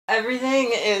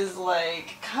Everything is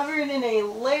like covered in a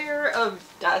layer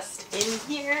of dust in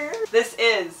here. This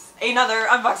is another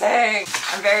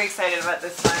unboxing. I'm very excited about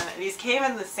this one. These came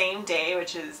in the same day,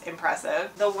 which is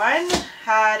impressive. The one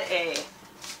had a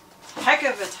heck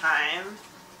of a time.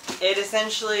 It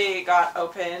essentially got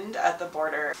opened at the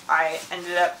border. I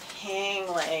ended up paying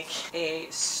like a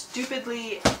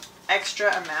stupidly extra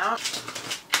amount.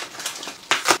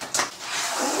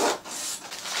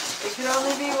 It could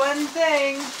only be one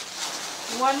thing.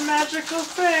 One magical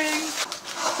thing.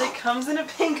 It comes in a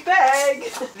pink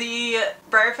bag. The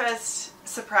BREYERFEST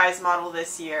surprise model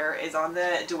this year is on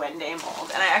the Duende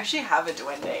mold. And I actually have a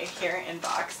Duende here in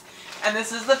box. And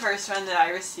this is the first one that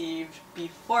I received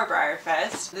before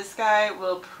BREYERFEST. This guy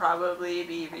will probably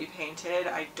be repainted.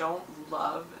 I don't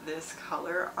love this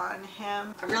color on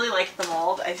him. I really like the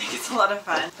mold. I think it's a lot of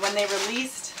fun. When they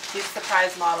released these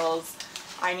surprise models,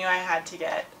 I knew I had to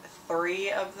get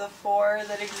 3 of the 4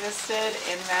 that existed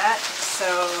in that, so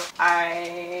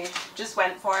I just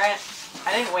went for it.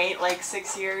 I didn't wait like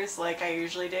 6 years like I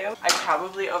usually do. I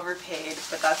probably overpaid,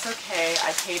 but that's okay.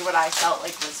 I paid what I felt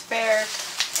like was fair,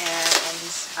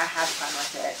 and I had fun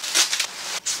with it.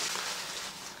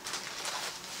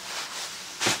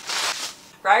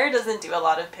 Breyer doesn't do a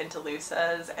lot of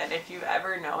Pintalusas, and if you've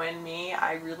ever known me,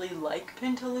 I really like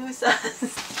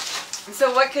Pintalusas.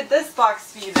 So what could this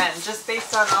box be then, just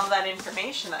based on all that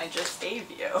information I just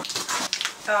gave you?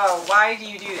 Oh, why do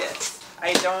you do this?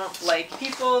 I don't like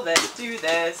people that do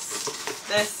this.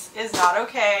 This is not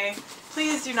okay.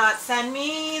 Please do not send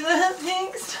me the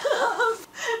pink stuff.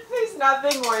 There's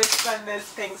nothing worse than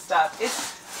this pink stuff.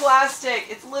 It's plastic.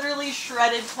 It's literally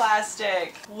shredded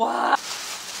plastic. What?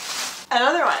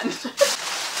 Another one.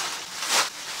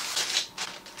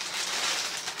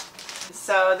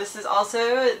 So this is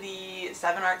also the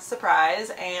 7 Art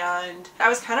Surprise, and I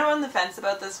was kind of on the fence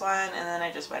about this one, and then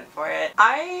I just went for it.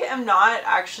 I am not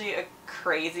actually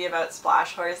crazy about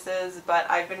splash horses, but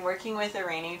I've been working with a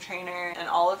reining trainer, and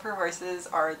all of her horses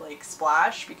are like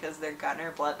splash because they're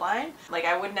gunner bloodline. Like,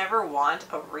 I would never want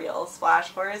a real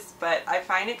splash horse, but I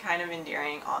find it kind of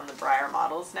endearing on the Breyer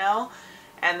models now,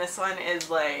 and this one is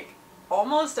like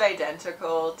almost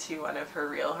identical to one of her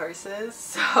real horses,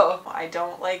 so I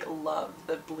don't like love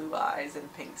the blue eyes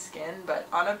and pink skin, but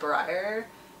on a Breyer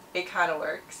it kind of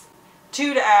works.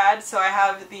 2 to add, so I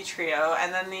have the trio,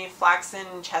 and then the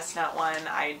flaxen chestnut one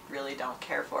I really don't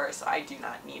care for, so I do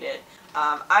not need it.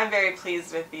 I'm very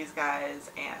pleased with these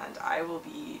guys, and I will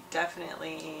be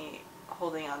definitely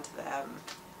holding on to them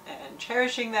and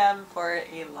cherishing them for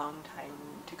a long time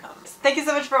to come. Thank you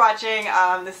so much for watching.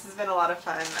 This has been a lot of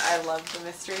fun. I love the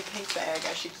mystery pink bag.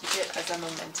 I should keep it as a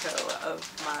memento of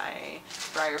my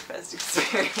BREYERFEST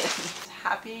experience.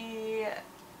 Happy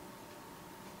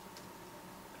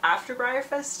after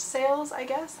BREYERFEST sales, I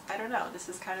guess? I don't know. This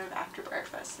is kind of after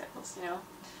BREYERFEST sales, you know?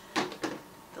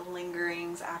 The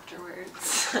lingerings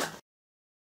afterwards.